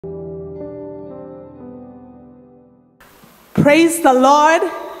Praise the Lord.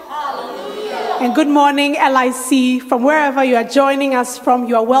 Hallelujah. And good morning, LIC. From wherever you are joining us from,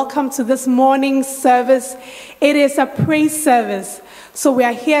 you are welcome to this morning's service. It is a praise service. So we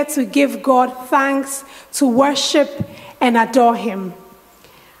are here to give God thanks, to worship and adore him.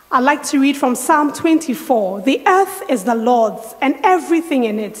 I'd like to read from Psalm 24. The earth is the Lord's and everything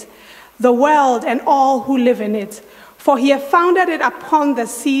in it, the world and all who live in it. For he has founded it upon the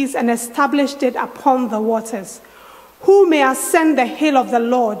seas and established it upon the waters. Who may ascend the hill of the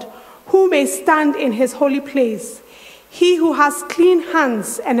Lord? Who may stand in his holy place? He who has clean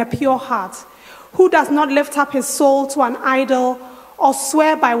hands and a pure heart, who does not lift up his soul to an idol or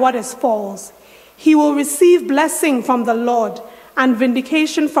swear by what is false. He will receive blessing from the Lord and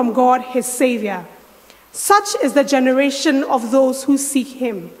vindication from God his Savior. Such is the generation of those who seek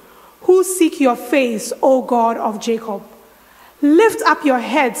him, who seek your face, O God of Jacob. Lift up your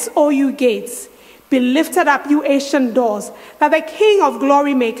heads, O you gates. Be lifted up, you ancient doors, that the King of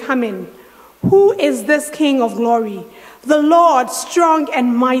glory may come in. Who is this King of glory? The Lord strong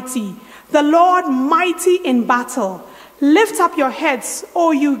and mighty, the Lord mighty in battle. Lift up your heads,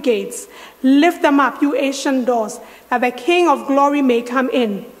 O you gates. Lift them up, you ancient doors, that the King of glory may come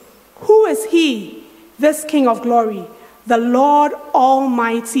in. Who is he, this King of glory? The Lord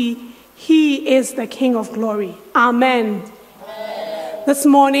Almighty. He is the King of glory. Amen. Amen. This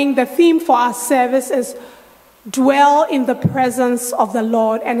morning, the theme for our service is Dwell in the Presence of the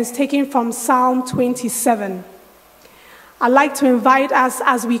Lord, and is taken from Psalm 27. I'd like to invite us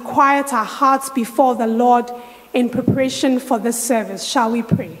as we quiet our hearts before the Lord in preparation for this service. Shall we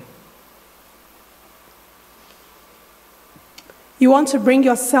pray? You want to bring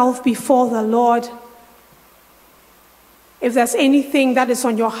yourself before the Lord. If there's anything that is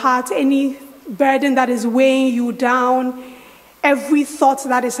on your heart, any burden that is weighing you down, every thought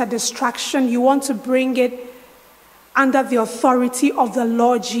that is a distraction, you want to bring it under the authority of the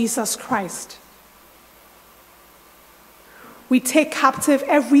Lord Jesus Christ. We take captive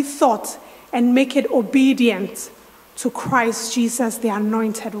every thought and make it obedient to Christ Jesus, the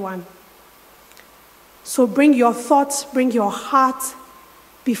Anointed One. So bring your thoughts, bring your heart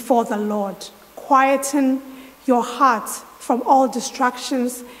before the Lord. Quieten your heart from all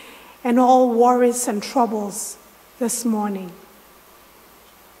distractions and all worries and troubles this morning.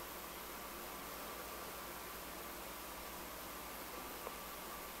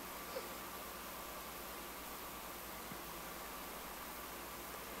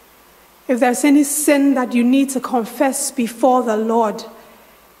 If there's any sin that you need to confess before the Lord,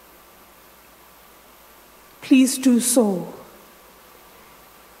 please do so.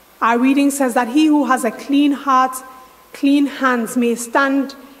 Our reading says that he who has a clean heart, clean hands may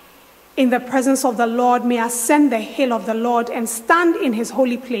stand in the presence of the Lord, may ascend the hill of the Lord and stand in his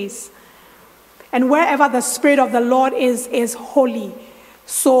holy place. And wherever the Spirit of the Lord is holy.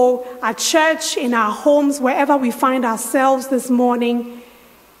 So at church, in our homes, wherever we find ourselves this morning,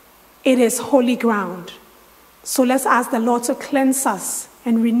 it is holy ground. So let's ask the Lord to cleanse us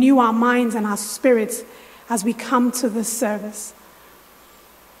and renew our minds and our spirits as we come to this service.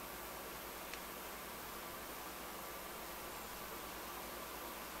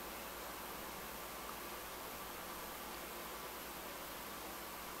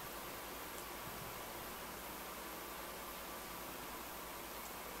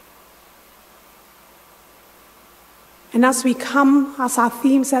 And as we come, as our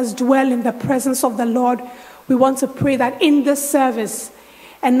theme says, dwell in the presence of the Lord, we want to pray that in this service,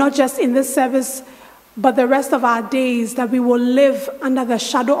 and not just in this service, but the rest of our days, that we will live under the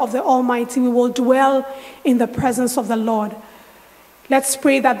shadow of the Almighty. We will dwell in the presence of the Lord. Let's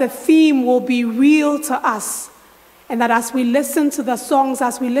pray that the theme will be real to us, and that as we listen to the songs,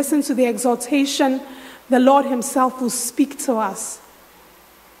 as we listen to the exhortation, the Lord himself will speak to us.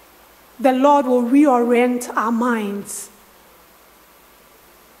 The Lord will reorient our minds.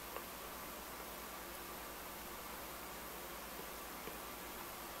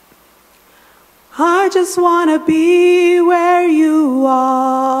 I just want to be where you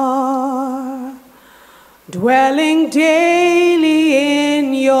are, dwelling daily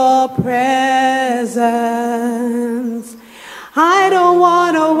in your presence. I don't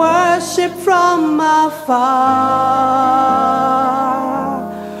want to worship from afar.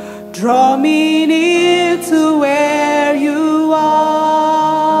 Draw me near to where you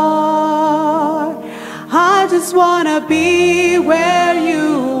are. I just want to be where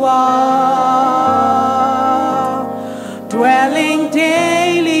you are, dwelling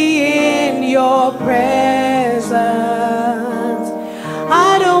daily in your presence.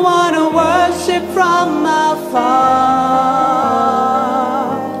 I don't want to worship from afar.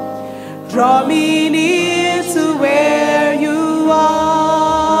 Draw me near to where you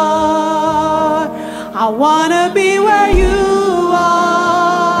wanna be where you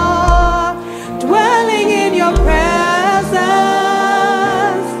are, dwelling in your presence,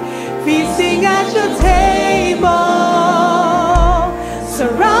 feasting at your table,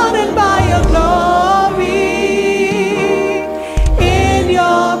 surrounded by your glory, in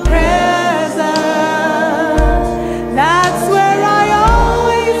your presence. That's where I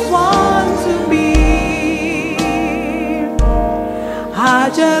always want to be. I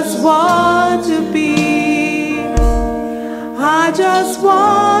just want to be. I just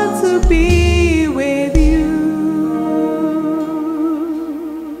want to be with you.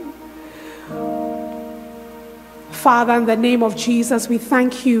 Father, in the name of Jesus, we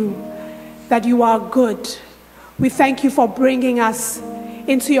thank you that you are good. We thank you for bringing us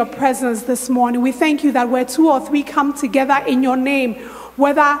into your presence this morning. We thank you that where 2 or 3 come together in your name,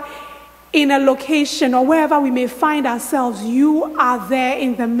 whether in a location or wherever we may find ourselves, you are there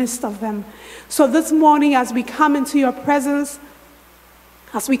in the midst of them. So this morning, as we come into your presence,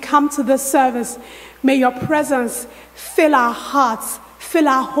 as we come to this service, may your presence fill our hearts, fill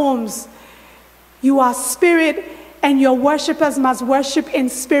our homes. You are spirit, and your worshipers must worship in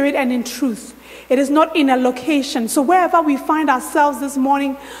spirit and in truth. It is not in a location. So wherever we find ourselves this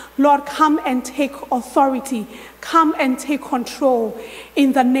morning, Lord, come and take authority. Come and take control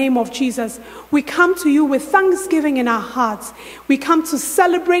in the name of Jesus. We come to you with thanksgiving in our hearts. We come to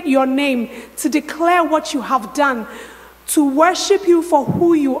celebrate your name, to declare what you have done, to worship you for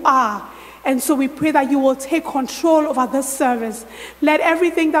who you are. And so we pray that you will take control over this service. Let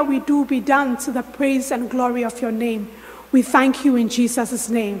everything that we do be done to the praise and glory of your name. We thank you in Jesus'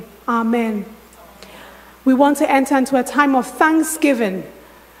 name. Amen. We want to enter into a time of thanksgiving.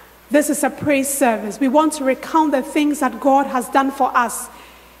 This is a praise service. We want to recount the things that God has done for us.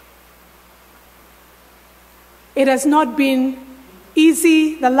 It has not been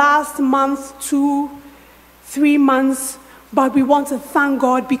easy the last month, 2, 3 months, but we want to thank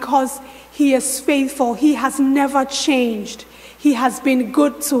God because he is faithful. He has never changed. He has been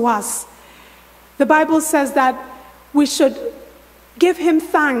good to us. The Bible says that we should give him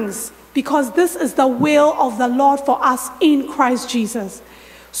thanks because this is the will of the Lord for us in Christ Jesus.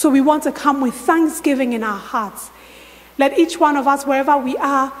 So we want to come with thanksgiving in our hearts. Let each one of us, wherever we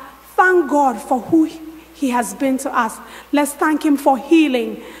are, thank God for who he has been to us. Let's thank him for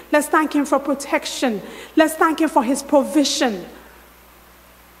healing. Let's thank him for protection. Let's thank him for his provision.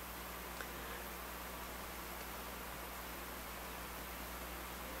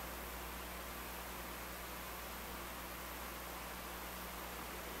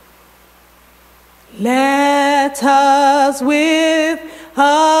 Let us with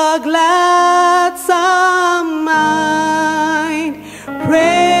a gladsome mind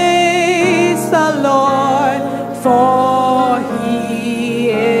praise the Lord, for he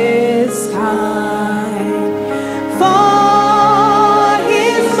is kind. For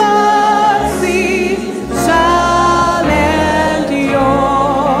his mercy shall endure,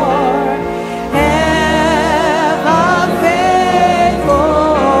 ever faithful,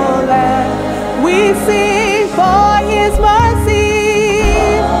 and we sing for his mercy.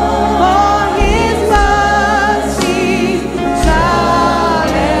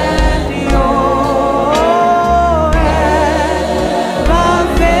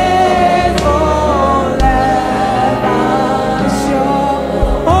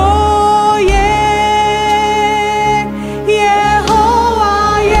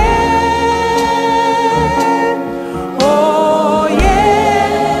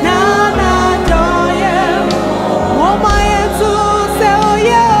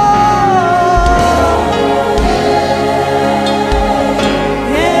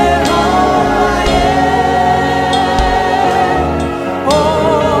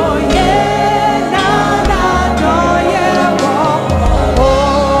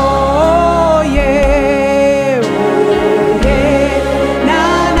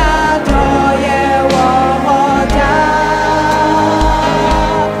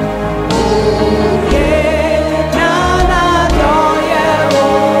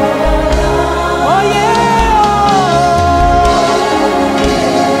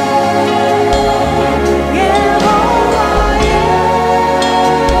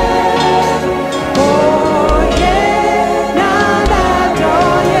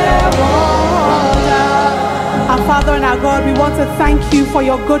 Thank you for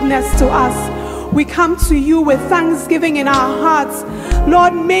your goodness to us. We come to you with thanksgiving in our hearts.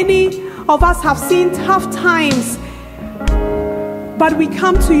 Lord, many of us have seen tough times, but we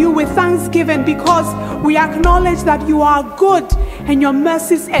come to you with thanksgiving because we acknowledge that you are good and your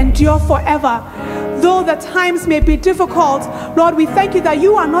mercies endure forever. though the times may be difficult, Lord, we thank you that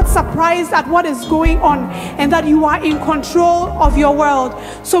you are not surprised at what is going on and that you are in control of your world.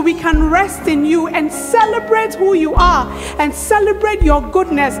 So we can rest in you and celebrate who you are and celebrate your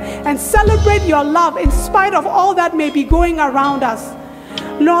goodness and celebrate your love in spite of all that may be going around us.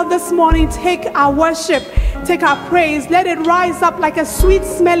 Lord, this morning, take our worship, take our praise, let it rise up like a sweet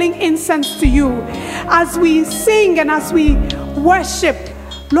smelling incense to you. As we sing and as we worship,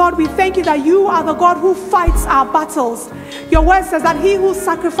 Lord, we thank you that you are the God who fights our battles. Your word says that he who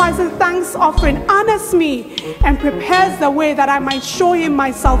sacrifices thanks offering honors me and prepares the way that I might show him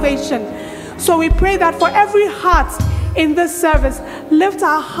my salvation. So we pray that for every heart in this service, lift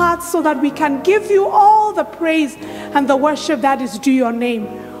our hearts so that we can give you all the praise and the worship that is due your name.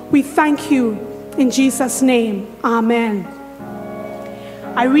 We thank you in Jesus' name. Amen.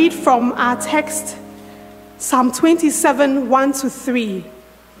 I read from our text, Psalm 27, 1-3.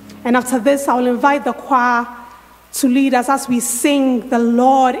 And after this, I will invite the choir to lead us as we sing, "The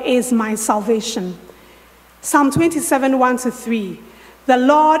Lord is my salvation." Psalm 27, 1-3. The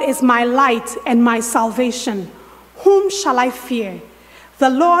Lord is my light and my salvation. Whom shall I fear? The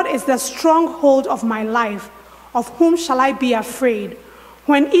Lord is the stronghold of my life. Of whom shall I be afraid?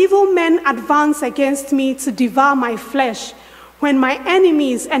 When evil men advance against me to devour my flesh, when my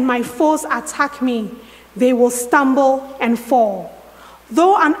enemies and my foes attack me, they will stumble and fall.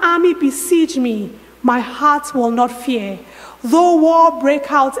 Though an army besiege me, my heart will not fear. Though war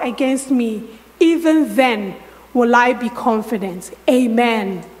break out against me, even then will I be confident.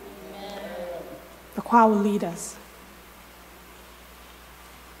 Amen. The choir will lead us.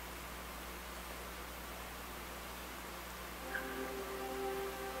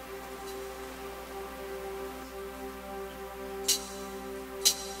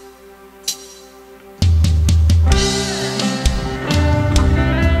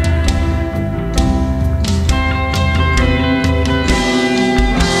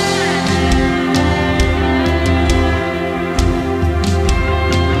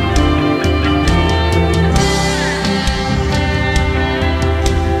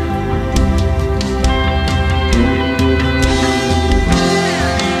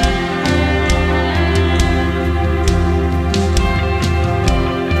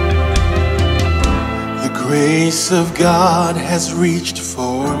 Of God has reached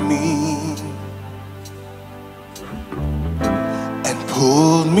for me and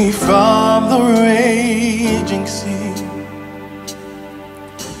pulled me from the raging sea,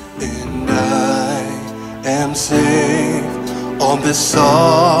 and I am safe on this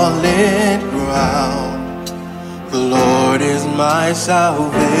solid ground. The Lord is my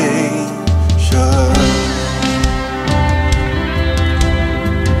salvation.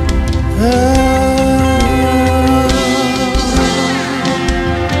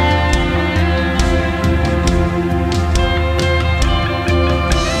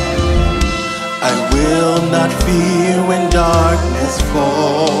 Not fear when darkness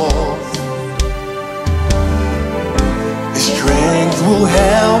falls. His strength will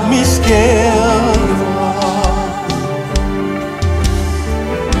help me scale the walls.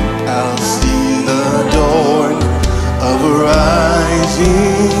 I'll see the dawn of a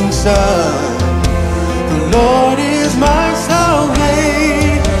rising sun. The Lord is my salvation.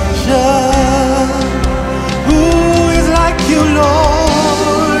 Who is like you, Lord?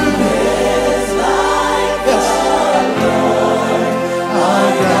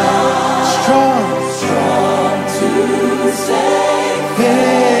 Strong to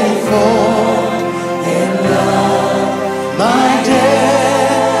save.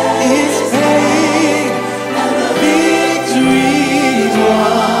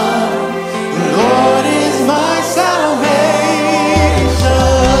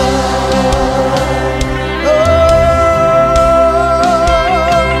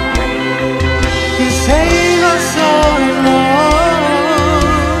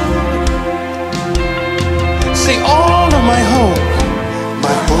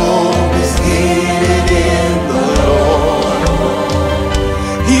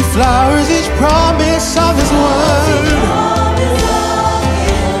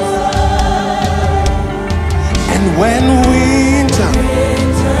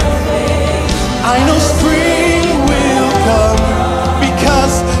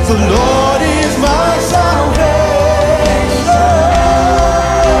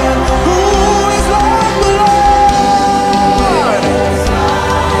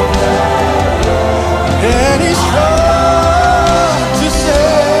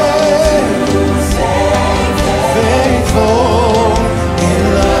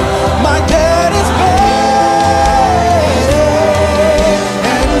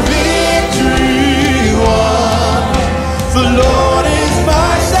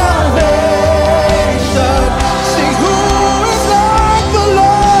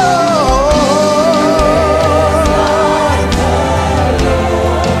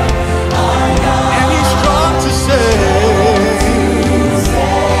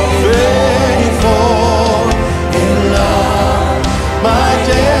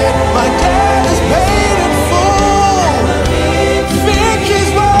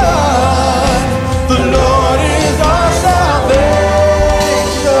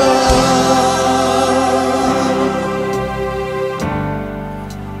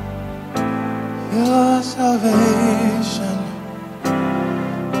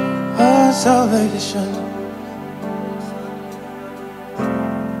 salvation.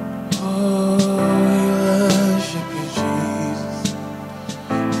 Oh, we worship you, Jesus.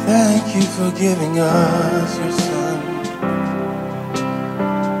 Thank you for giving us your Son.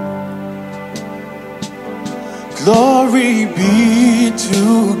 Glory be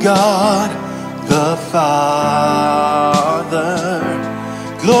to God the Father.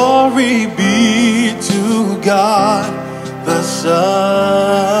 Glory be to God the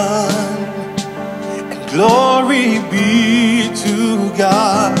Son. And glory be to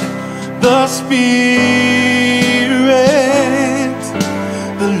God the Spirit.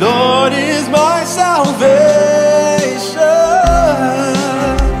 The Lord is my salvation.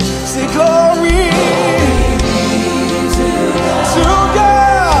 Say glory to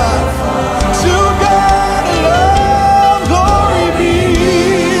God, to God alone. Glory be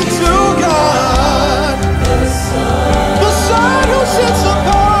to God, the Son who sits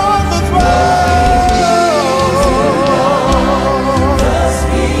upon the throne.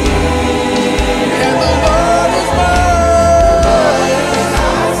 And the Lord is mine.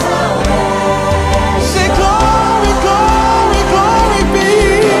 Say glory, glory, glory be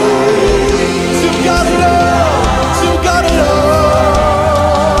to God alone, to God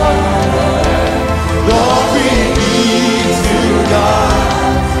alone. Glory be to God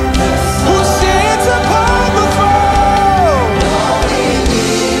who sits upon the throne.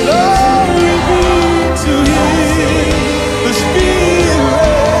 Glory be to Him, the Spirit.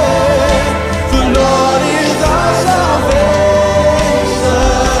 The Lord is our salvation.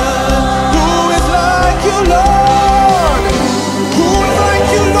 Who is like you, Lord? Who is like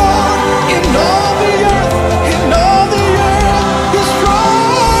you, Lord? In all the earth, in all the earth, He's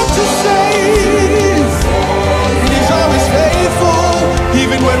strong to save. And He's always faithful,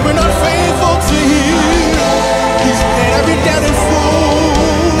 even when we're not faithful to Him. He's paid every debt in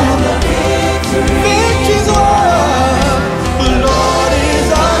full. Victory's won. The Lord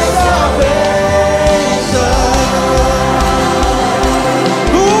is our salvation.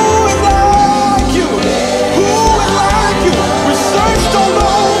 Who is like you? Who is like you? We searched all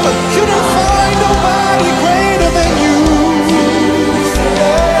over, couldn't find nobody greater than you.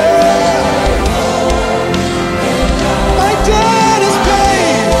 My debt is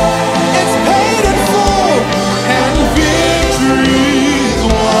paid, it's paid in full, and victory's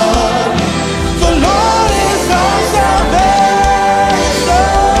won. The Lord is our salvation.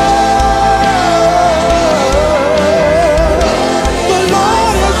 The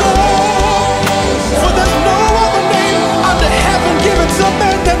Lord is ours. For there's no other name under heaven given to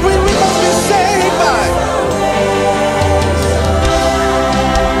men that we must be saved by.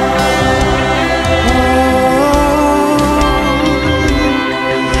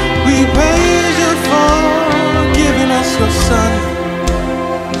 We praise you for giving us your Son.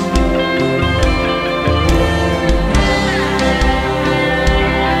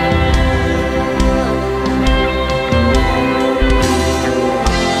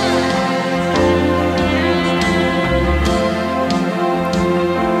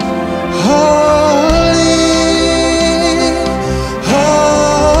 Holy,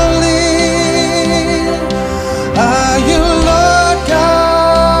 holy are you, Lord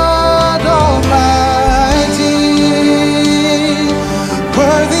God Almighty.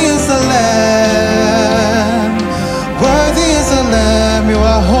 Worthy is the Lamb, worthy is the Lamb. You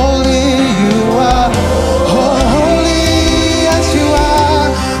are holy, you are holy, yes you are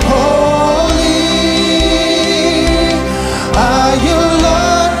holy. Are you,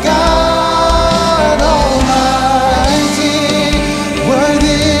 Lord God Almighty?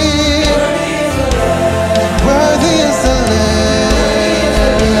 Worthy is the Lamb.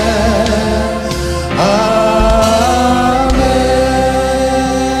 Amen.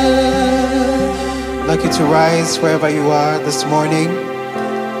 I'd like you to rise wherever you are this morning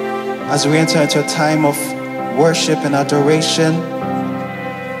as we enter into a time of worship and adoration.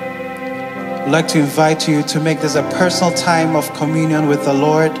 I'd like to invite you to make this a personal time of communion with the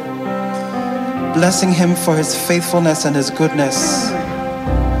Lord, blessing Him for His faithfulness and His goodness.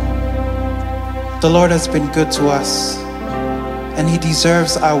 The Lord has been good to us, and He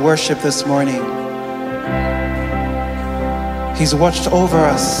deserves our worship this morning. He's watched over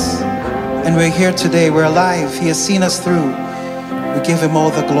us, and we're here today. We're alive. He has seen us through. We give Him all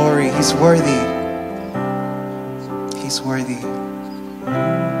the glory. He's worthy. He's worthy.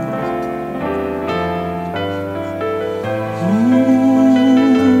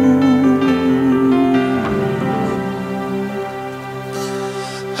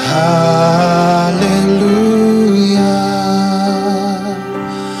 Hallelujah,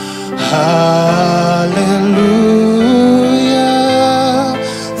 hallelujah,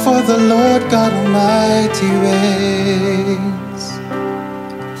 for for the Lord God Almighty reigns.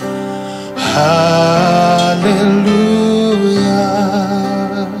 Hallelujah,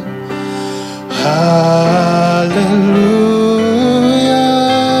 hallelujah,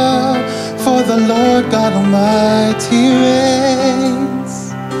 for the Lord God Almighty reigns.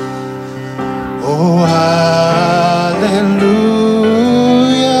 Oh, hallelujah.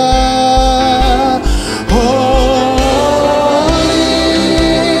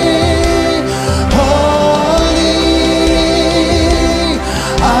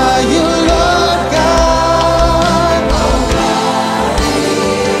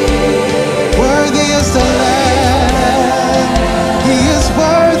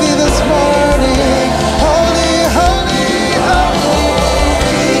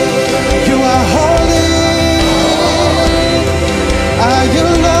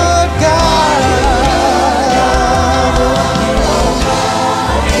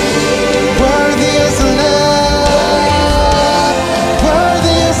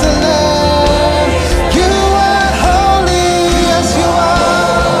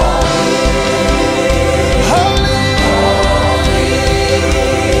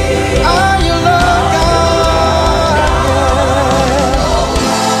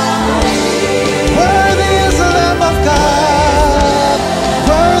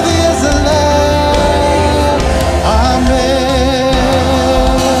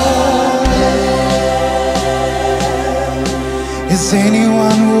 Is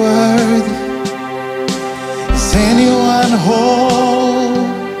anyone worthy? Is anyone whole?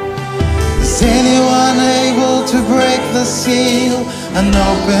 Is anyone able to break the seal and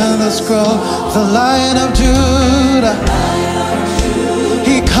open the scroll? The Lion of Judah,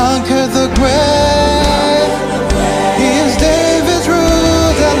 he conquered the grave. He is David's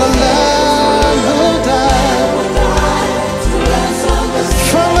root and the Lamb who died.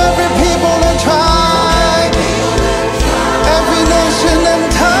 From every people and tribe, every nation and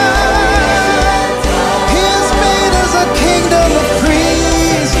tongue, he has made us a kingdom of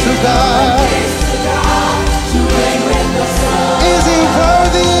priests to God. Is he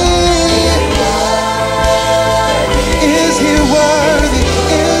worthy? Is he worthy?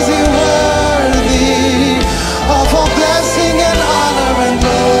 Is he worthy?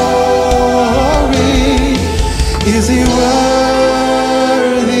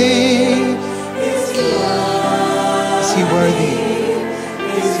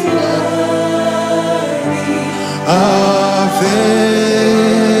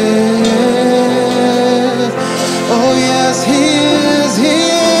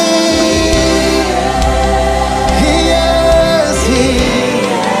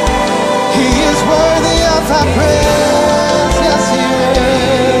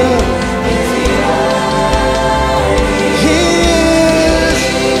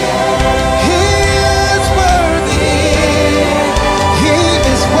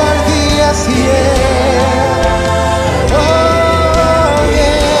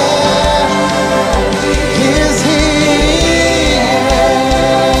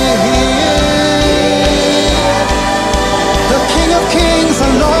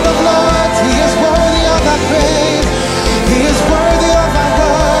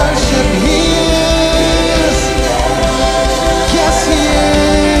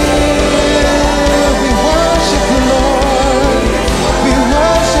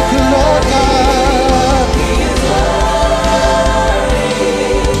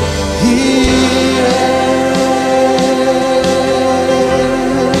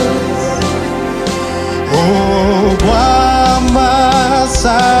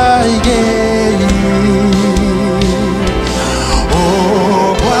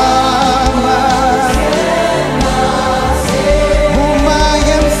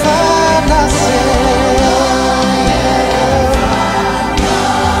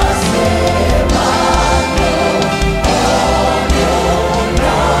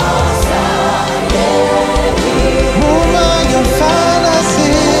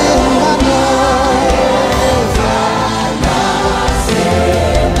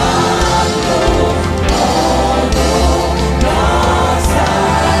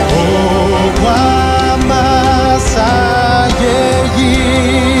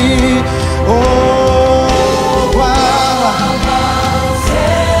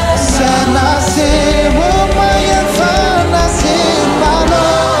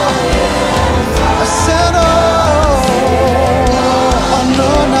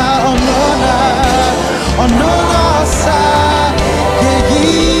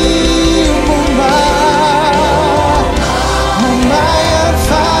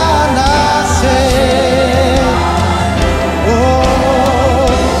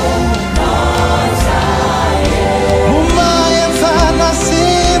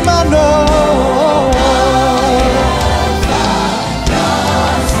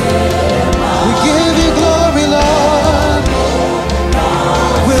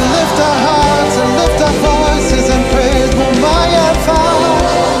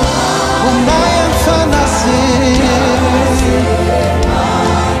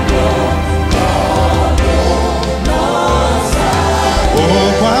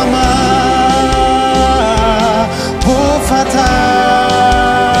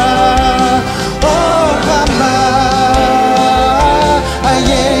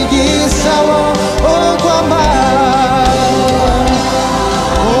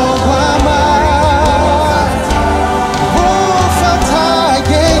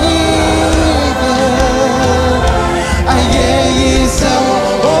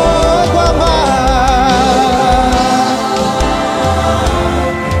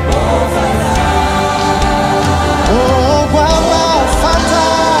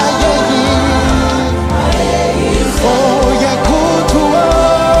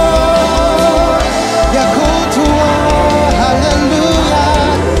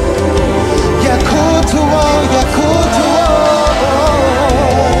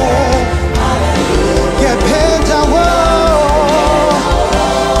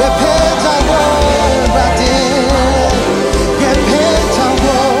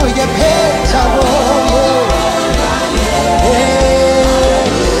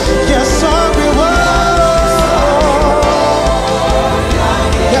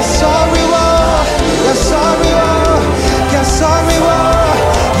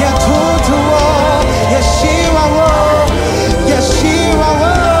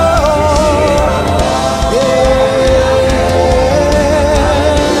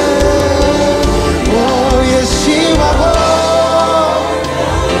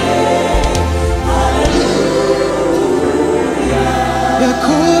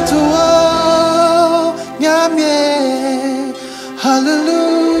 Yakutua Nyamye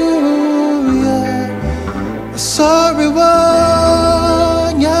Hallelujah Sorry wa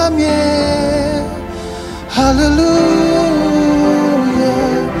Nyamye Hallelujah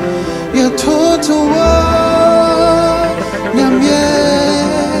Yakutua Nyamye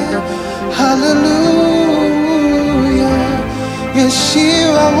Hallelujah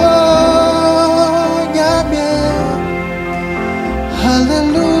Yeshua wa Nyamye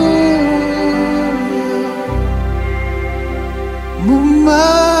Hallelujah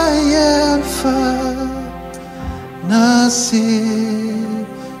Mumayefa Nasi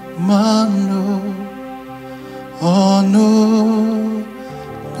Mano Ono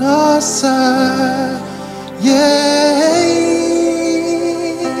Nasa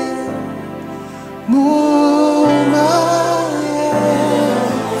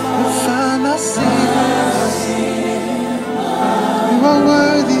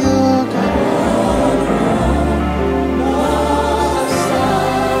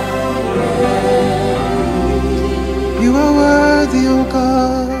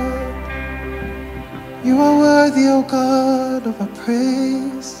God of our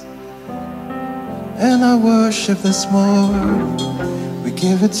praise and our worship this morning. We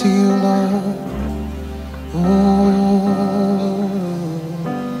give it to you, Lord.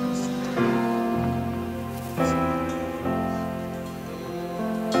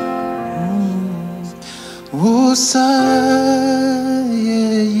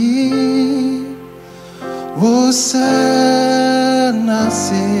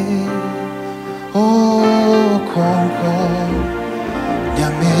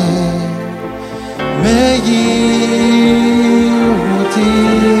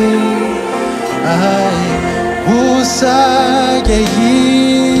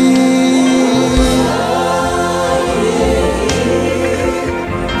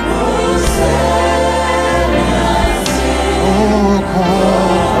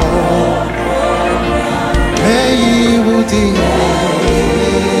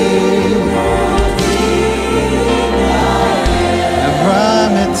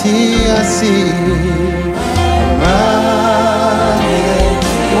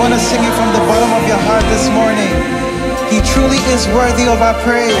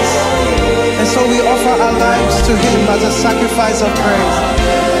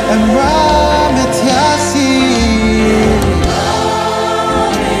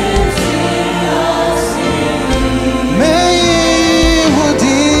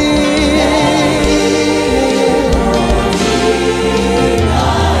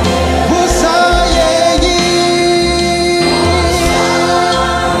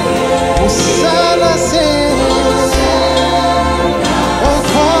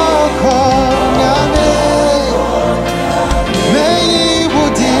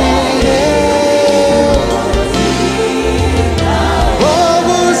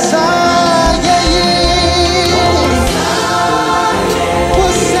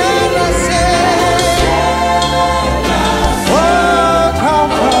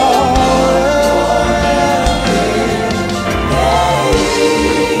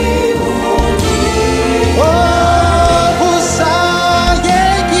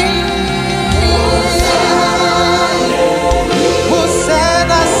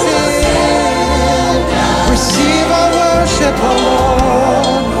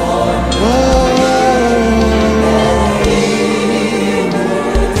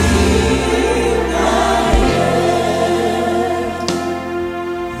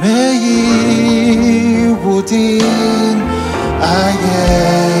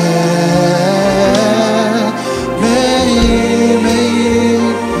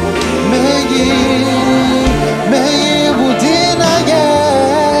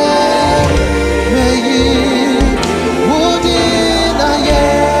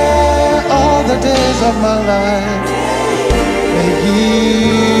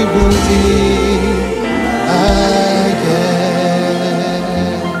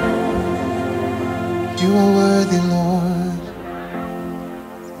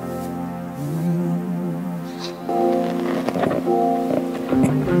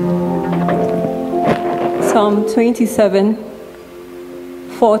 Psalm 27,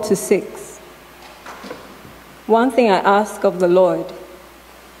 4-6. One thing I ask of the Lord,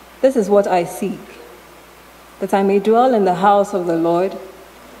 this is what I seek, that I may dwell in the house of the Lord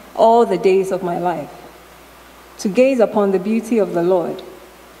all the days of my life, to gaze upon the beauty of the Lord,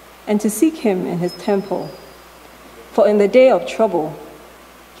 and to seek him in his temple. For in the day of trouble,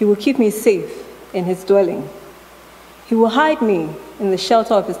 he will keep me safe in his dwelling. He will hide me in the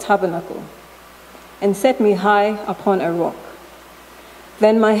shelter of his tabernacle, and set me high upon a rock.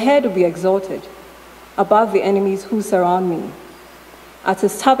 Then my head will be exalted above the enemies who surround me. At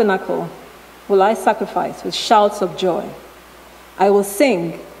his tabernacle will I sacrifice with shouts of joy. I will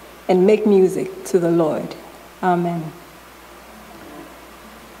sing and make music to the Lord. Amen.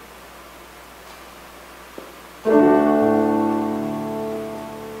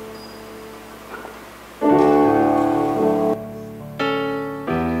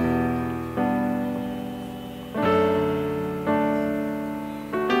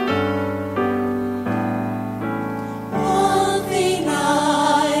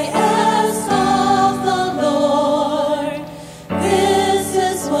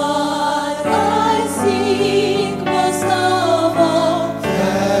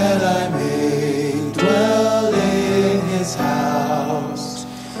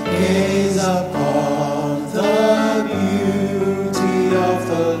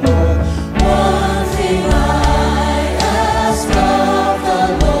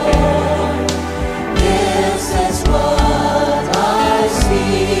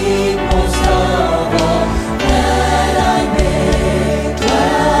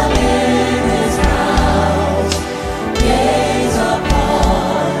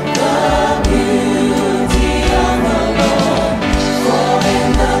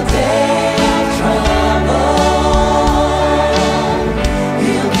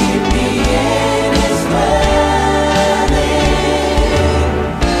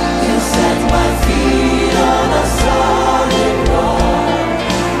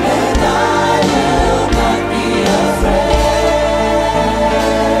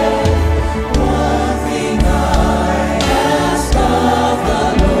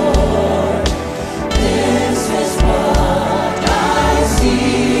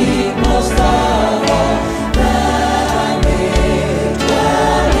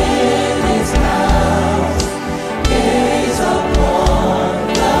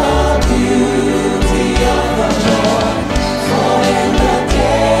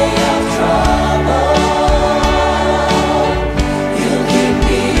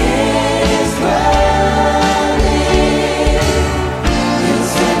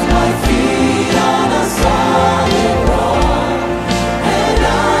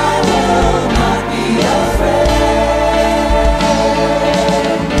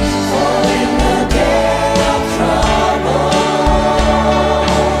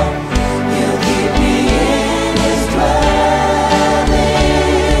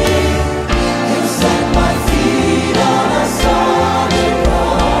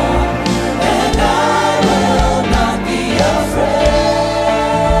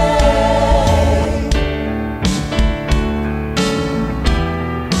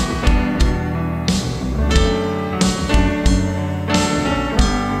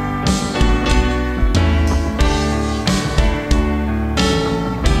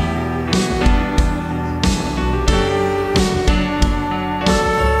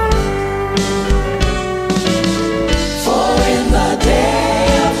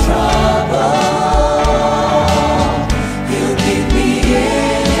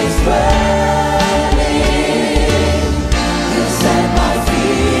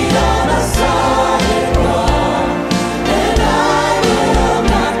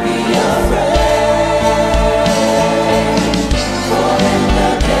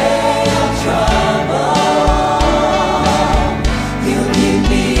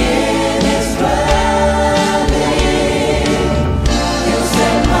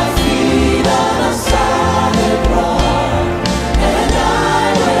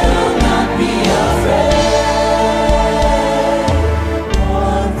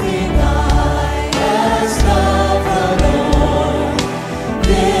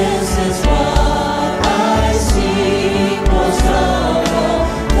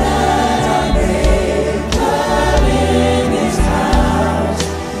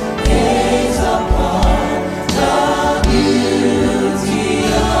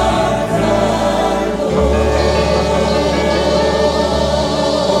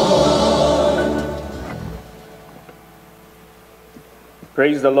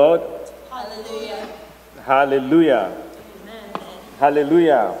 Praise the Lord. Hallelujah. Hallelujah. Amen.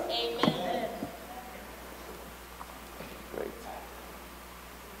 Hallelujah. Amen. Great.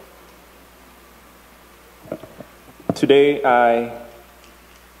 Today I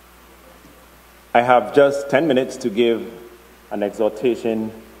have just 10 minutes to give an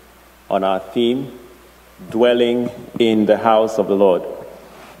exhortation on our theme, dwelling in the house of the Lord.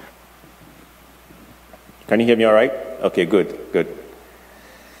 Can you hear me all right? Okay, good, good.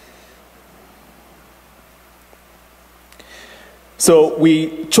 So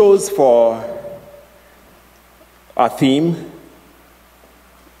we chose for our theme,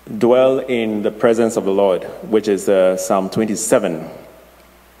 dwell in the presence of the Lord, which is Psalm 27.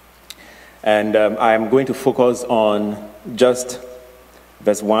 And I am going to focus on just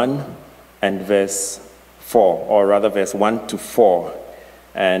verse 1 and verse 4, or rather verse 1 to 4.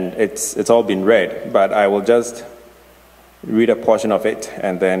 And it's all been read, but I will just read a portion of it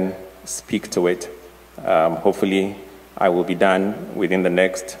and then speak to it. Hopefully, I will be done within the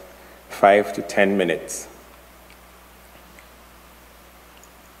next 5 to 10 minutes.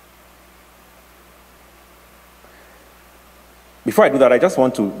 Before I do that, I just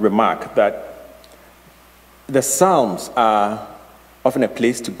want to remark that the Psalms are often a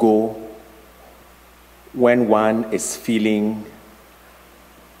place to go when one is feeling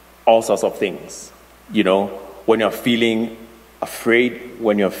all sorts of things. You know, when you're feeling afraid,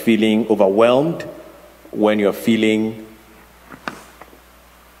 when you're feeling overwhelmed, when you're feeling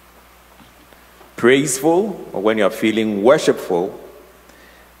praiseful, or when you're feeling worshipful,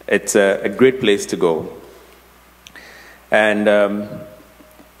 it's a great place to go. And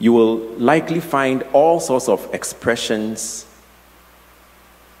you will likely find all sorts of expressions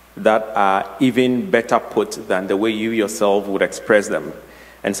that are even better put than the way you yourself would express them.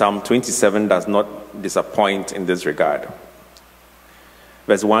 And Psalm 27 does not disappoint in this regard.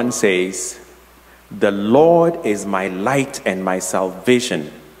 Verse 1 says, "The Lord is my light and my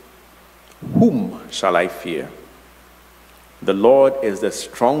salvation. Whom shall I fear? The Lord is the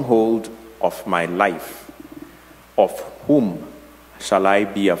stronghold of my life. Of whom shall I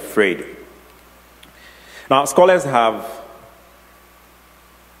be afraid?" Now, scholars have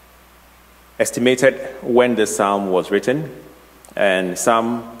estimated when this psalm was written, and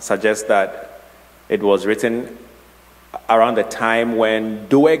some suggest that it was written around the time when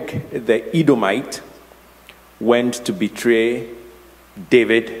Duah the Edomite went to betray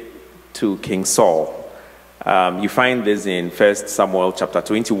David to King Saul. You find this in 1 Samuel chapter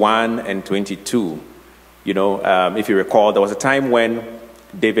 21 and 22. You know, if you recall, there was a time when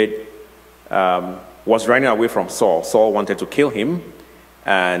David was running away from Saul. Saul wanted to kill him,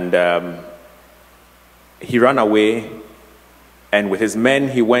 and he ran away, and with his men,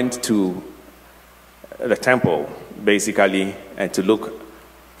 he went to the temple, basically, and to look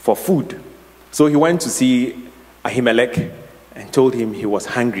for food. So he went to see Ahimelech and told him he was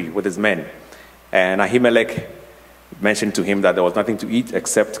hungry with his men. And Ahimelech mentioned to him that there was nothing to eat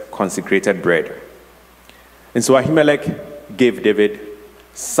except consecrated bread. And so Ahimelech gave David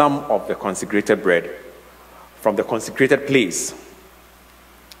some of the consecrated bread from the consecrated place.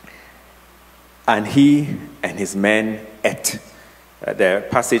 And he and his men ate. The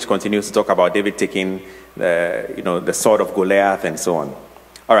passage continues to talk about David taking the sword of Goliath and so on.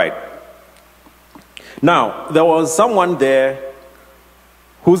 All right. Now, there was someone there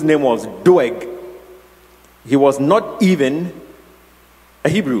whose name was Duah. He was not even a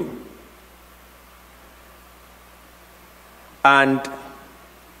Hebrew. And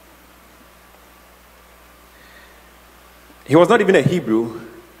he was not even a Hebrew,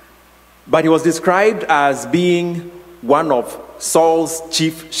 but he was described as being one of Saul's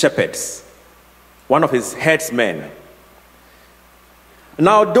chief shepherds, one of his headsmen.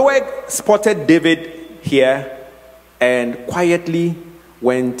 Now, Doeg spotted David here and quietly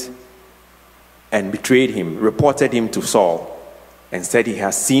went and betrayed him, reported him to Saul, and said he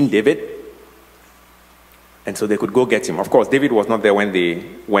has seen David, and so they could go get him. Of course, David was not there when they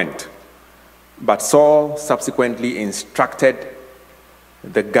went. But Saul subsequently instructed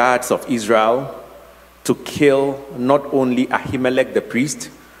the guards of Israel to kill not only Ahimelech the priest,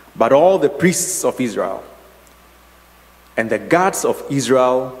 but all the priests of Israel. And the guards of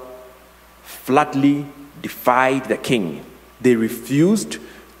Israel flatly defied the king. They refused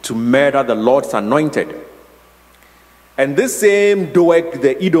to murder the Lord's anointed. And this same Doeg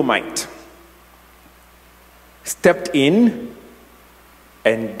the Edomite stepped in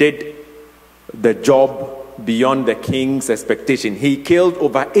and did the job beyond the king's expectation. He killed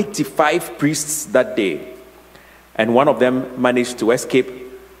over 85 priests that day, and one of them managed to escape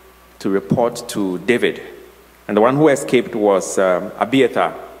to report to David. And the one who escaped was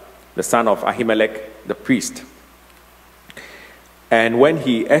Abiathar, the son of Ahimelech the priest. And when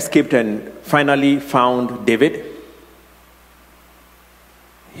he escaped and finally found David,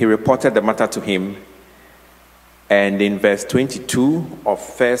 he reported the matter to him. And in verse 22 of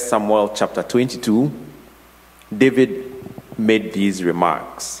 1 Samuel chapter 22, David made these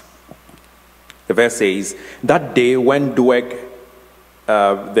remarks. The verse says, "That day when Doeg,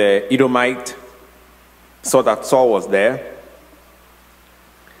 the Edomite, saw that Saul was there,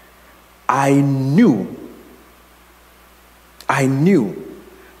 I knew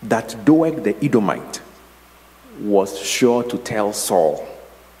that Doeg the Edomite was sure to tell Saul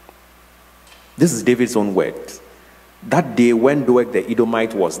This is David's own words. That day when Doeg the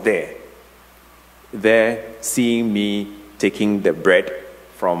Edomite was there seeing me taking the bread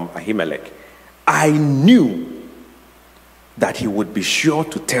from Ahimelech, I knew that he would be sure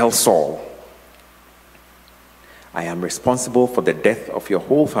to tell Saul, I am responsible for the death of your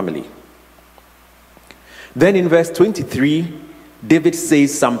whole family. Then in verse 23, David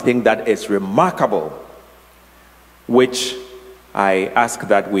says something that is remarkable, which I ask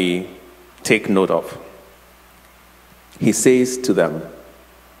that we take note of. He says to them,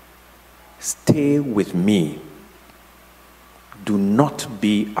 stay with me. Do not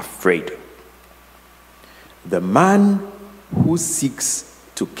be afraid. The man who seeks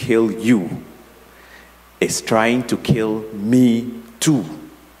to kill you is trying to kill me too.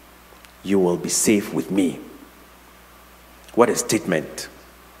 You will be safe with me. What a statement.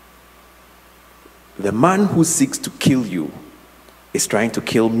 The man who seeks to kill you is trying to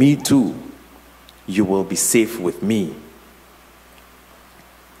kill me too. You will be safe with me.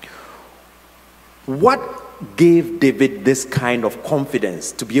 What gave David this kind of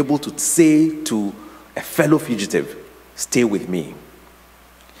confidence to be able to say to a fellow fugitive, stay with me?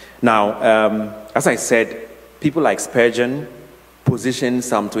 Now, as I said, people like Spurgeon position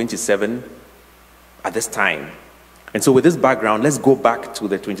Psalm 27 at this time. And so with this background, let's go back to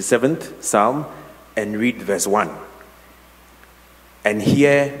the 27th Psalm and read verse 1. And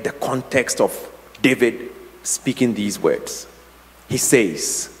hear the context of David speaking these words. He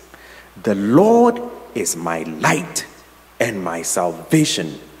says, the Lord is my light and my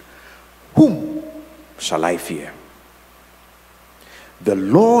salvation. Whom shall I fear? The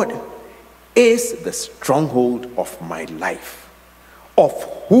Lord is the stronghold of my life. Of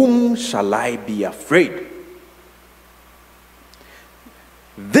whom shall I be afraid?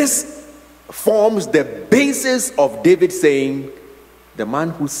 This forms the basis of David saying, the man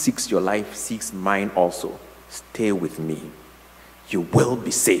who seeks your life seeks mine also. Stay with me. You will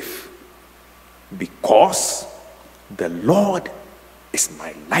be safe. Because the Lord is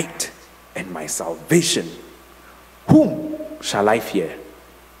my light and my salvation. Whom shall I fear?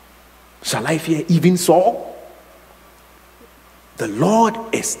 Shall I fear even Saul? The Lord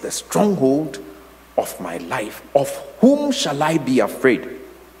is the stronghold of my life. Of whom shall I be afraid?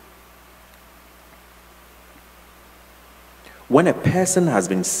 When a person has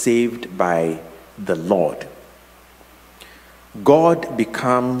been saved by the Lord, God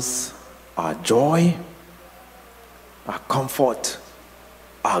becomes our joy, our comfort,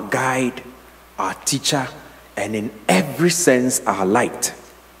 our guide, our teacher, and in every sense, our light.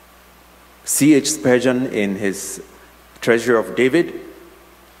 C.H. Spurgeon, in his Treasure of David,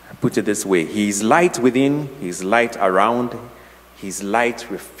 put it this way: he is light within, he is light around, he is light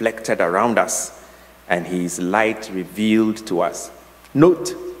reflected around us, and he is light revealed to us.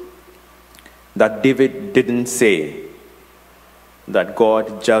 Note that David didn't say that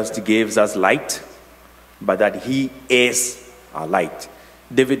God just gives us light, but that he is our light.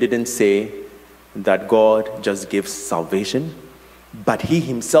 David didn't say that God just gives salvation, but he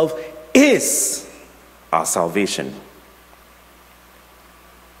himself is our salvation.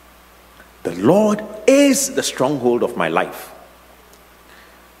 The Lord is the stronghold of my life.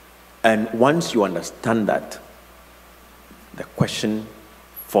 And once you understand that, the question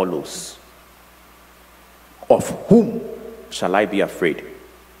follows: of whom shall I be afraid?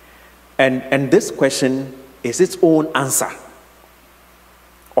 And this question is its own answer.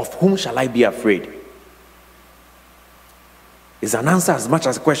 Of whom shall I be afraid? Is an answer as much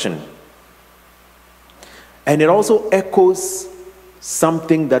as a question. And it also echoes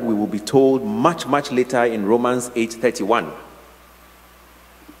something that we will be told much, much later in Romans 8:31.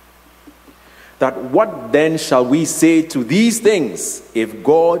 That what then shall we say to these things? If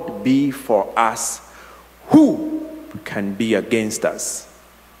God be for us, who can be against us?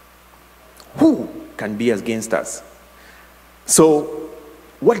 Who can be against us? So,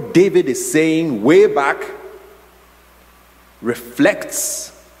 what David is saying way back reflects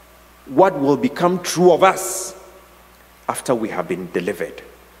what will become true of us after we have been delivered.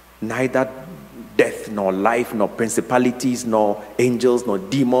 Neither death, nor life, nor principalities, nor angels, nor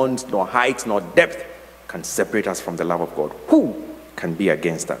demons, nor height, nor depth can separate us from the love of God. Who can be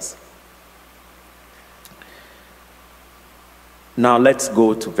against us? Now let's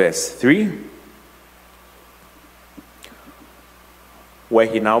go to verse 3, where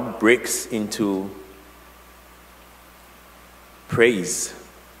he now breaks into praise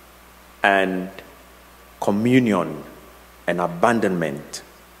and communion and abandonment,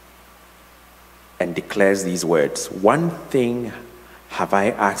 and declares these words: one thing have I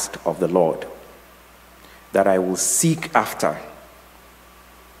asked of the Lord, that I will seek after,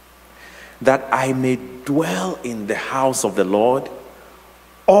 that I may dwell in the house of the Lord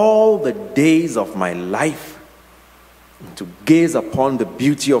all the days of my life, and to gaze upon the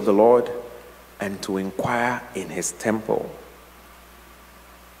beauty of the Lord and to inquire in his temple.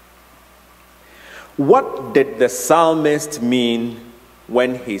 What did the psalmist mean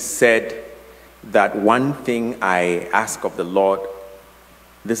when he said that one thing I ask of the Lord,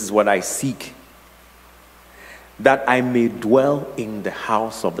 this is what I seek, that I may dwell in the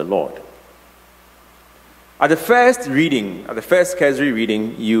house of the Lord? At the first cursory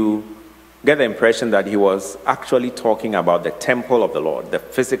reading, you get the impression that he was actually talking about the temple of the Lord, the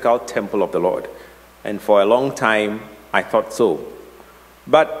physical temple of the Lord. And for a long time, I thought so.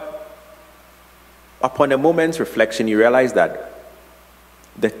 But upon a moment's reflection, you realize that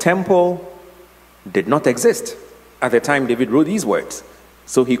the temple did not exist at the time David wrote these words.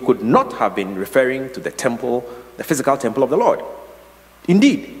 So he could not have been referring to the temple, the physical temple of the Lord.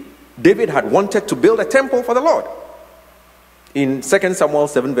 Indeed, David had wanted to build a temple for the Lord. In 2 Samuel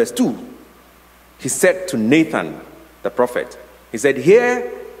 7 verse 2, he said to Nathan, the prophet, he said,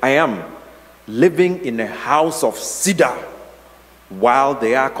 "Here I am, living in a house of cedar, while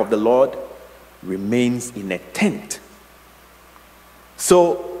the ark of the Lord remains in a tent."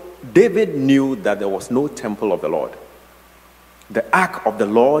 So David knew that there was no temple of the Lord. The ark of the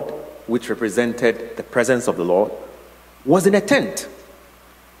Lord, which represented the presence of the Lord, was in a tent.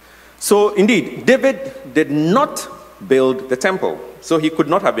 So indeed, David did not build the temple. So he could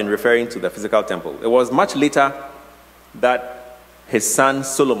not have been referring to the physical temple. It was much later that his son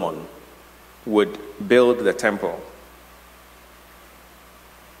Solomon would build the temple.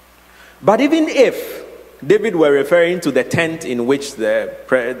 But even if David were referring to the tent in which the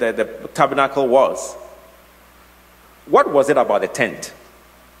tabernacle was, what was it about the tent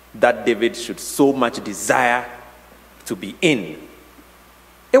that David should so much desire to be in?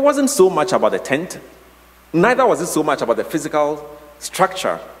 It wasn't so much about the tent. Neither was it so much about the physical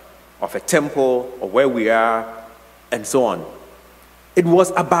structure of a temple or where we are and so on. It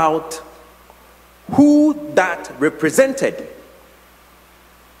was about who that represented.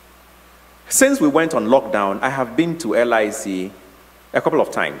 Since we went on lockdown, I have been to LIC a couple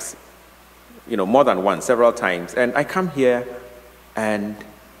of times, more than once, several times, and I come here and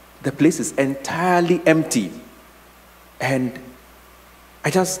the place is entirely empty. And I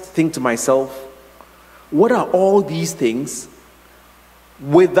just think to myself, what are all these things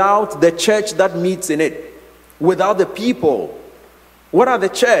without the church that meets in it? Without the people? What are the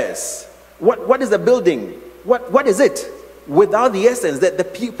chairs? What is the building? What is it? Without the essence, the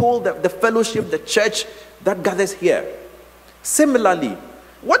people, the fellowship, the church that gathers here. Similarly,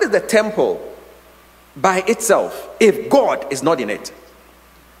 what is the temple by itself if God is not in it?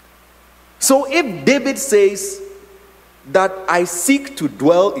 So if David says that I seek to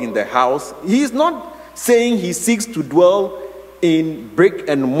dwell in the house, he is not saying he seeks to dwell in brick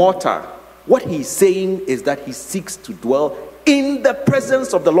and mortar. What he's saying is that he seeks to dwell in the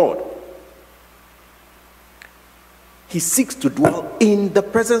presence of the Lord. He seeks to dwell in the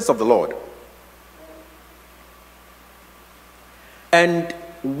presence of the Lord. And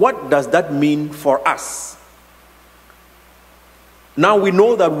what does that mean for us? Now we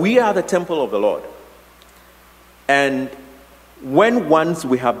know that we are the temple of the Lord. And when once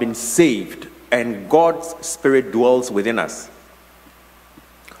we have been saved and God's Spirit dwells within us,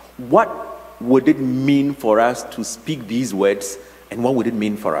 what would it mean for us to speak these words, and what would it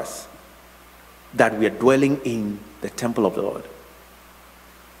mean for us that we are dwelling in the temple of the Lord?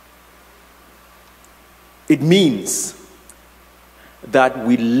 It means that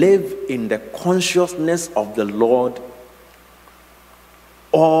we live in the consciousness of the Lord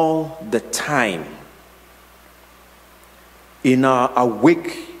all the time. In our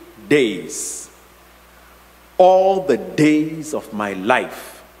awake days, all the days of my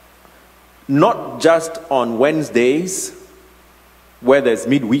life, not just on Wednesdays where there's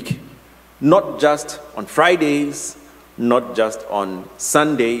midweek, not just on Fridays, not just on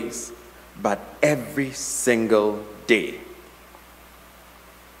Sundays, but every single day.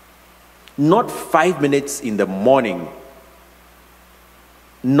 Not 5 minutes in the morning,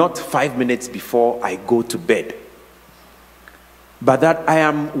 not 5 minutes before I go to bed, but that I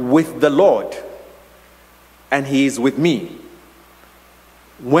am with the Lord and He is with me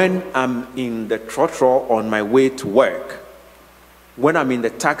when I'm in the trotro on my way to work, when I'm in the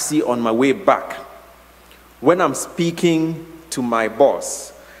taxi on my way back, when I'm speaking to my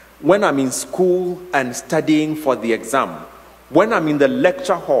boss, when I'm in school and studying for the exam, when I'm in the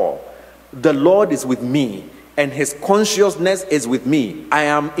lecture hall. The Lord is with me and His consciousness is with me. I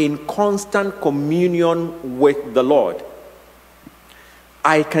am in constant communion with the Lord.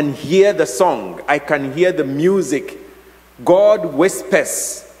 I can hear the song. I can hear the music. God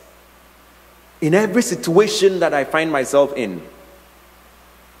whispers in every situation that I find myself in,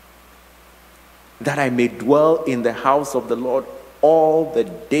 that I may dwell in the house of the Lord all the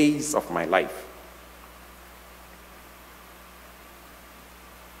days of my life.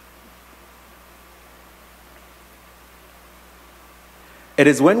 It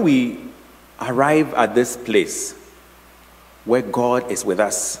is when we arrive at this place where God is with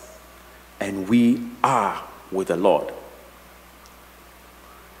us and we are with the Lord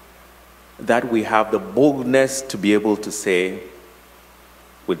that we have the boldness to be able to say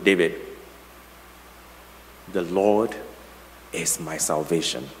with David, "The Lord is my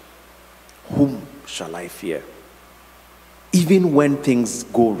salvation. Whom shall I fear?" Even when things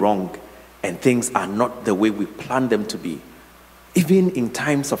go wrong and things are not the way we plan them to be, even in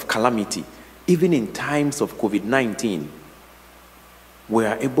times of calamity, even in times of COVID-19, we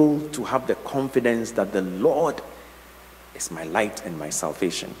are able to have the confidence that the Lord is my light and my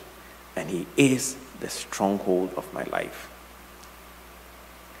salvation, and He is the stronghold of my life.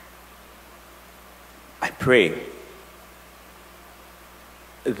 I pray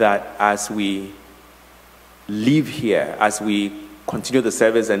that as we leave here, as we continue the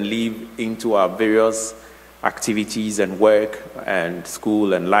service and leave into our various activities and work and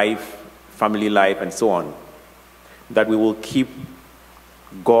school and life, family life and so on, that we will keep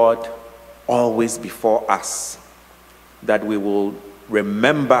God always before us, that we will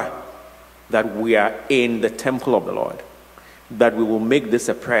remember that we are in the temple of the Lord, that we will make this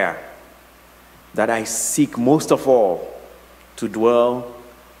a prayer, that I seek most of all to dwell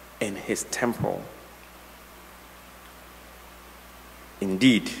in His temple.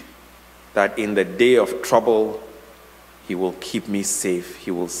 Indeed, that in the day of trouble, He will keep me safe.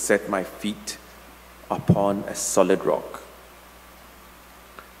 He will set my feet upon a solid rock.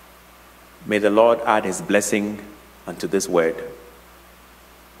 May the Lord add His blessing unto this word.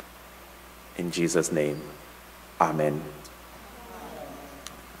 In Jesus' name, amen.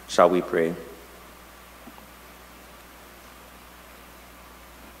 Shall we pray?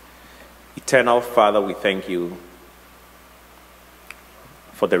 Eternal Father, we thank You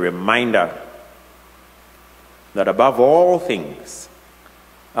for the reminder that above all things,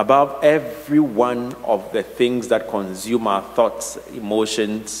 above every one of the things that consume our thoughts,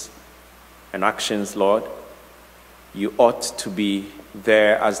 emotions, and actions, Lord, You ought to be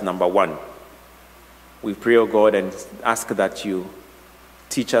there as number one. We pray, O God, and ask that You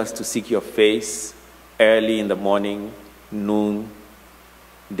teach us to seek Your face early in the morning, noon,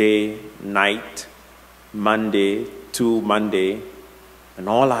 day, night, Monday to Monday, and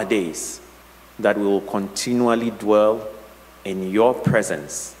all our days, that we will continually dwell in Your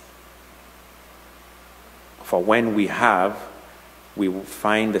presence. For when we have, we will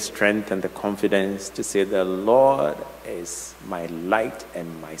find the strength and the confidence to say, "The Lord is my light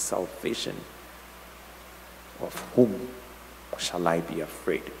and my salvation. Of whom shall I be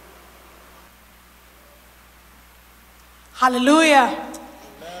afraid?" Hallelujah.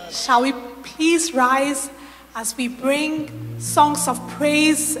 Shall we please rise as we bring songs of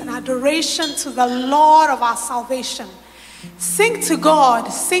praise and adoration to the Lord of our salvation? Sing to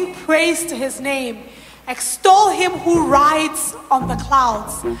God, sing praise to His name. Extol Him who rides on the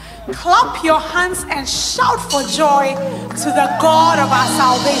clouds. Clap your hands and shout for joy to the God of our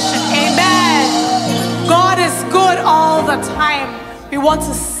salvation. Amen. God is good all the time. We want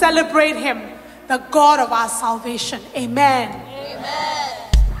to celebrate Him, the God of our salvation. Amen.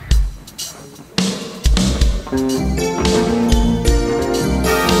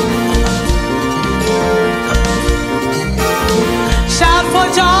 Shout for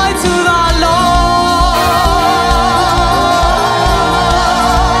joy to the Lord.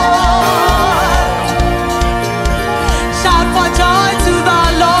 Shout for joy to the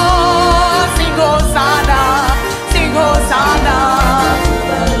Lord. Sing Hosanna, sing Hosanna.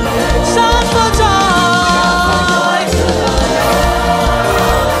 Shout for joy to the Lord.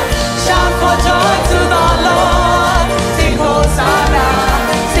 Shout for joy to the Lord. Sing Hosanna,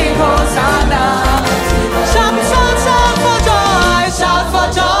 sing Hosanna. Shout for joy. Shout for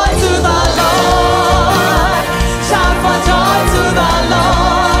joy.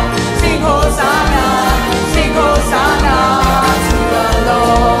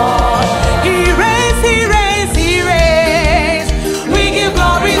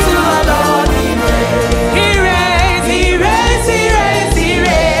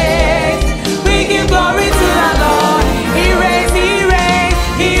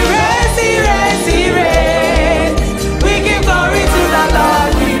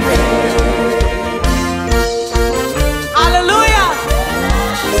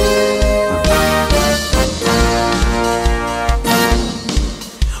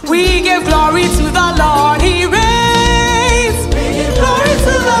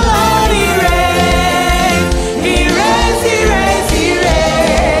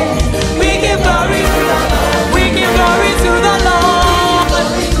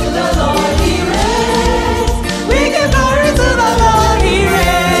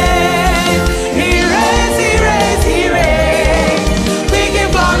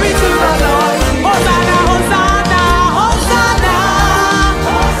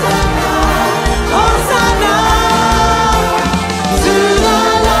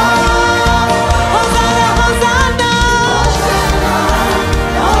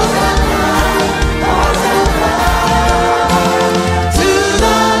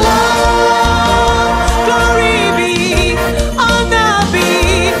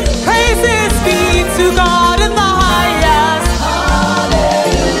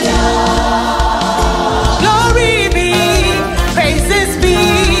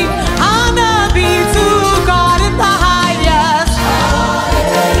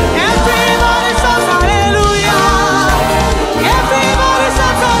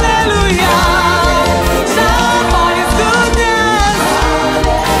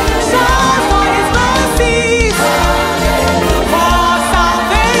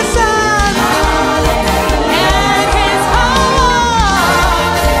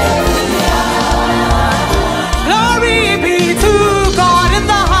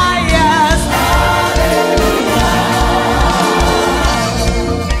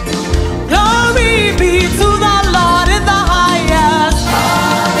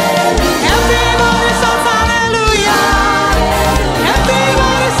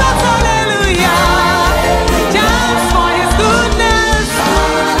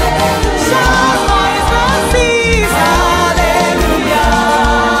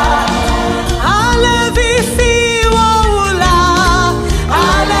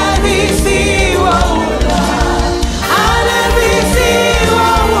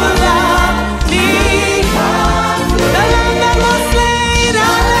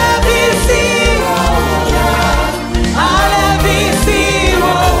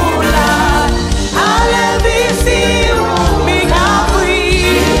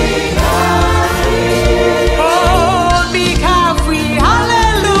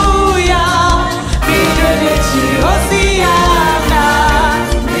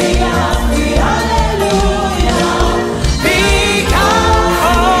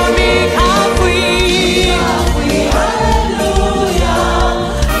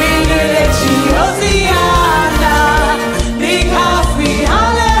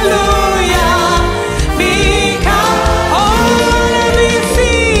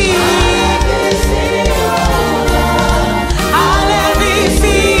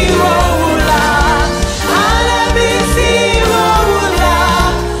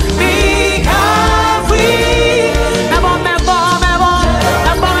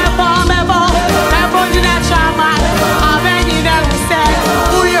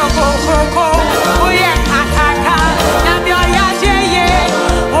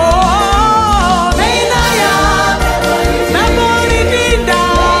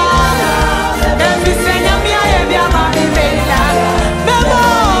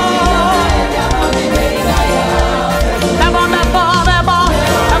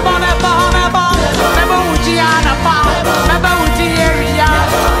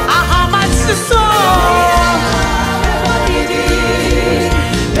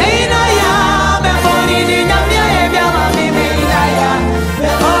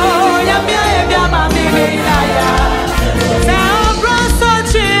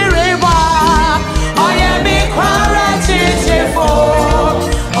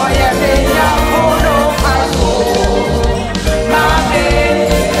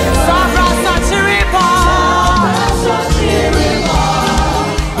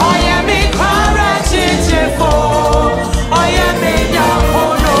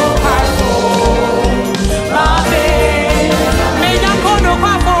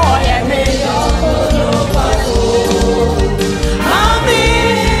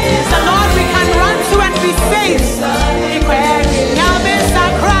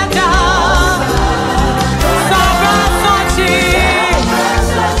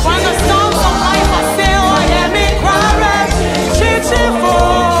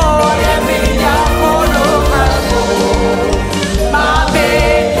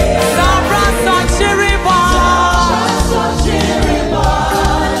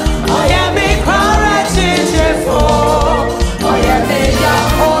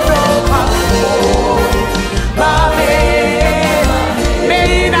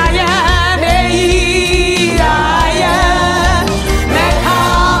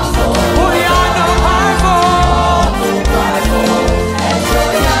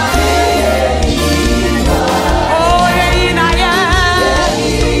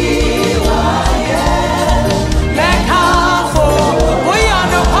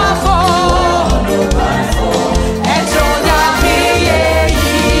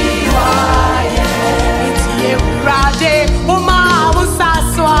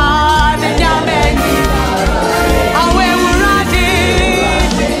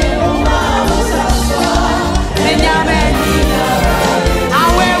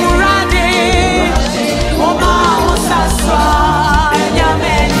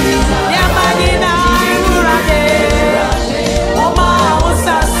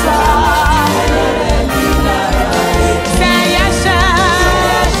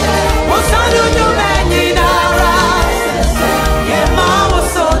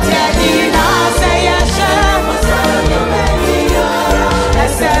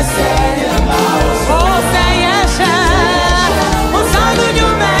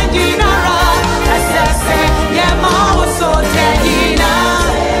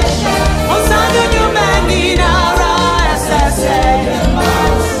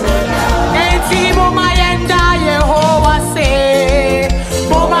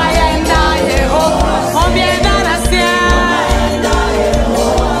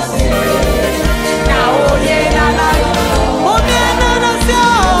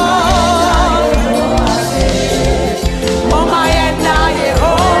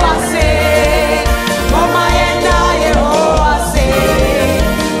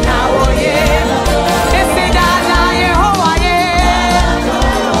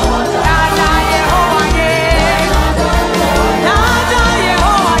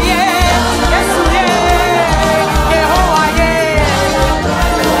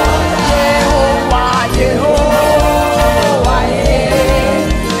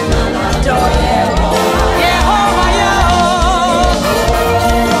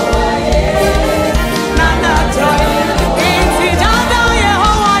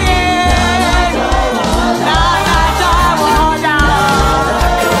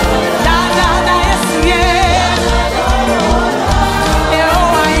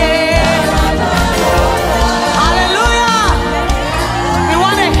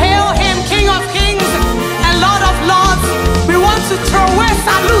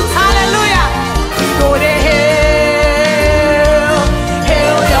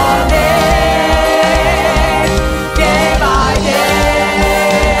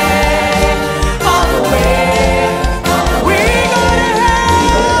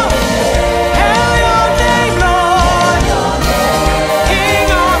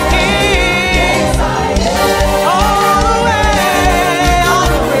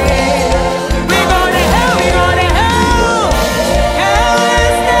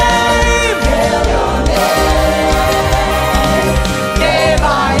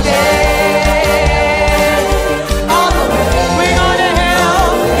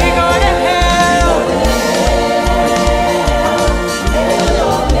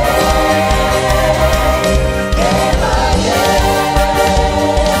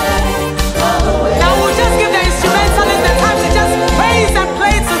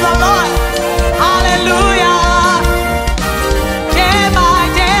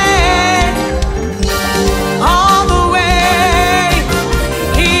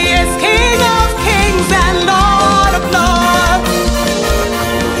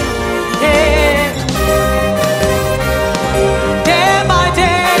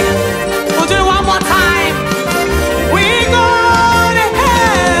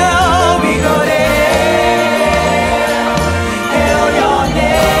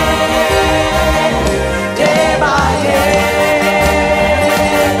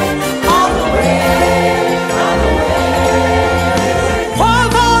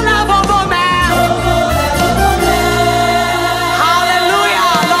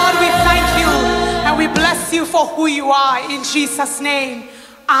 in Jesus' name.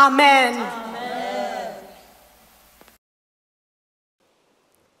 Amen.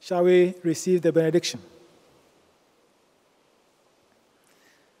 Shall we receive the benediction?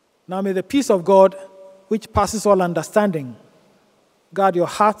 Now may the peace of God, which passes all understanding, guard your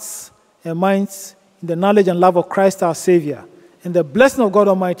hearts and minds in the knowledge and love of Christ our Savior, and the blessing of God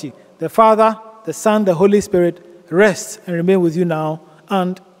Almighty, the Father, the Son, the Holy Spirit, rest and remain with you now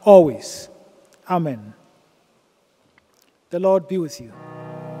and always. Amen. The Lord be with you.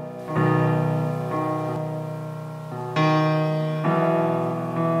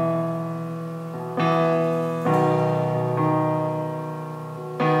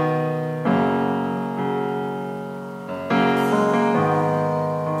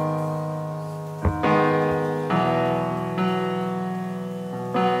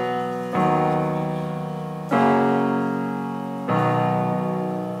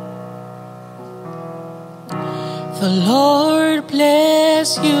 The Lord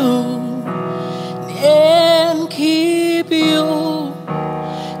bless you and keep you,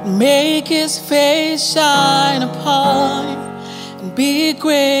 make his face shine upon you and be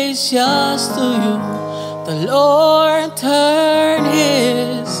gracious to you. The Lord turn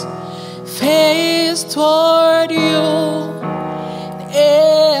his face toward you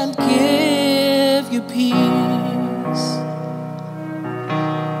and give you peace.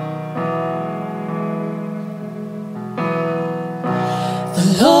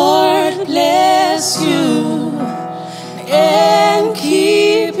 Lord bless you and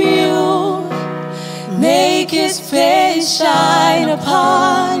keep you, make his face shine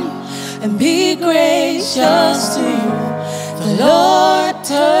upon you and be gracious to you. The Lord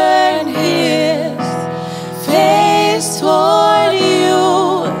turn his face toward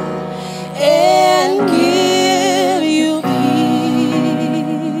you and give you peace.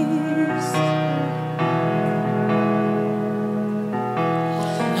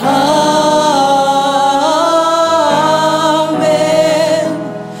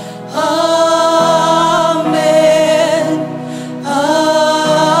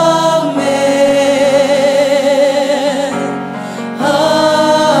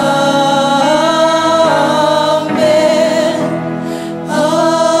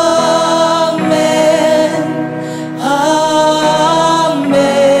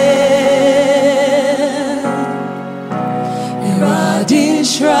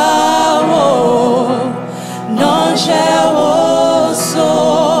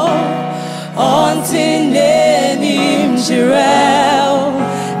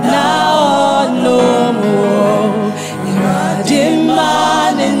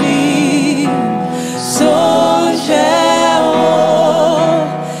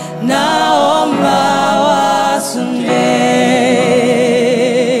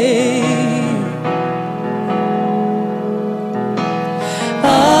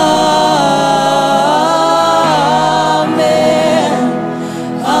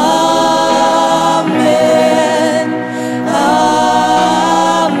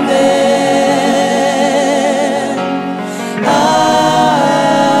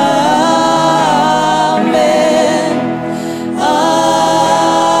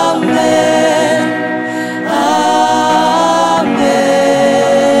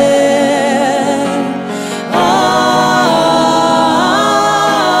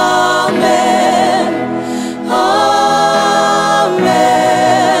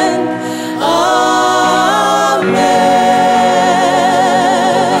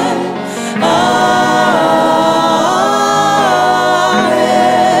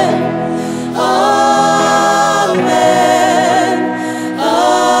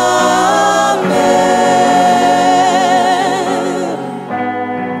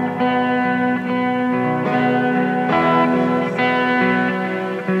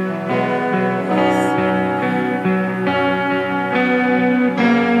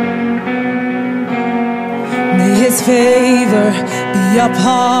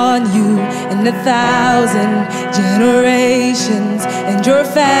 Upon you and 1,000 generations, and your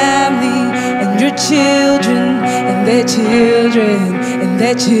family and your children and their children and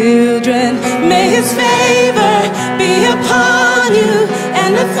their children. May his favor be upon you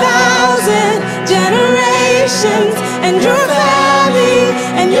and 1,000 generations, and your family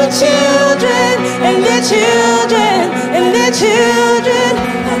and your children and their children and their children.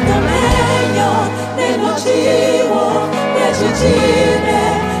 And the Legon, they know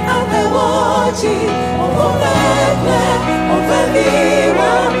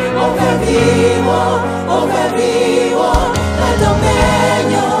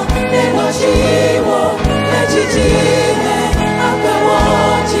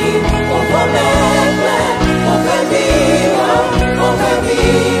Over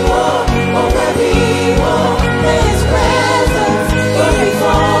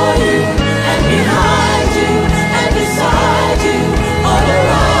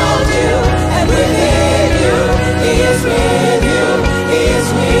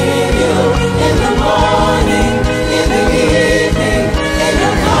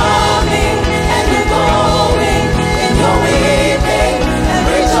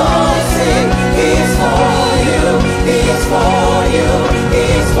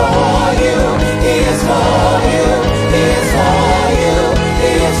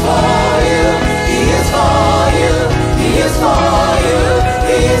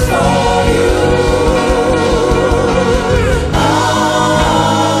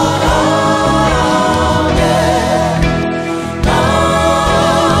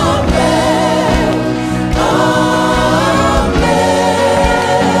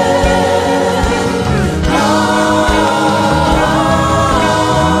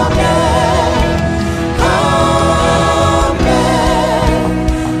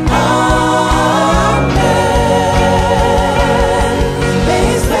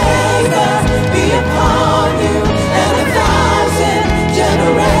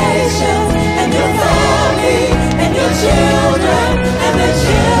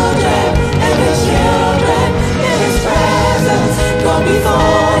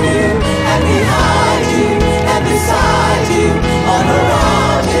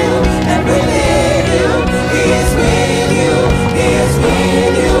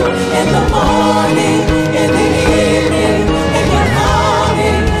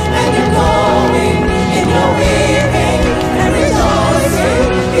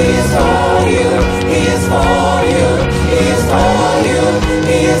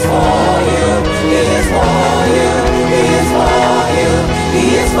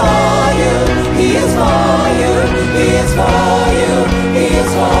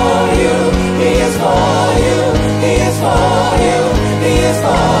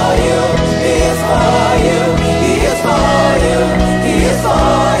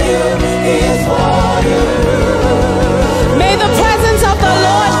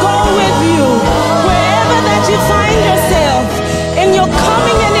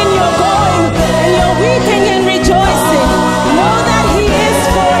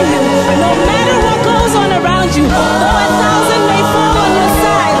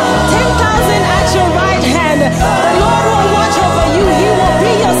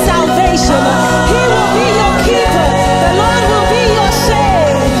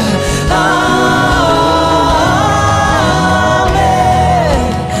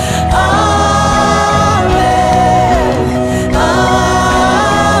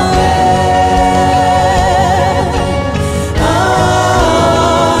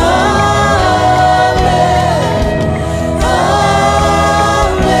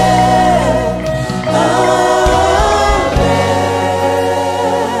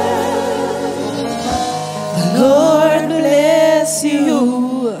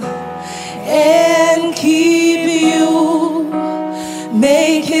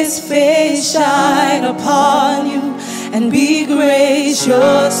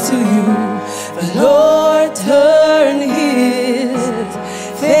gracious to you. The Lord turn his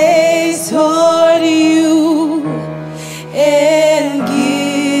face toward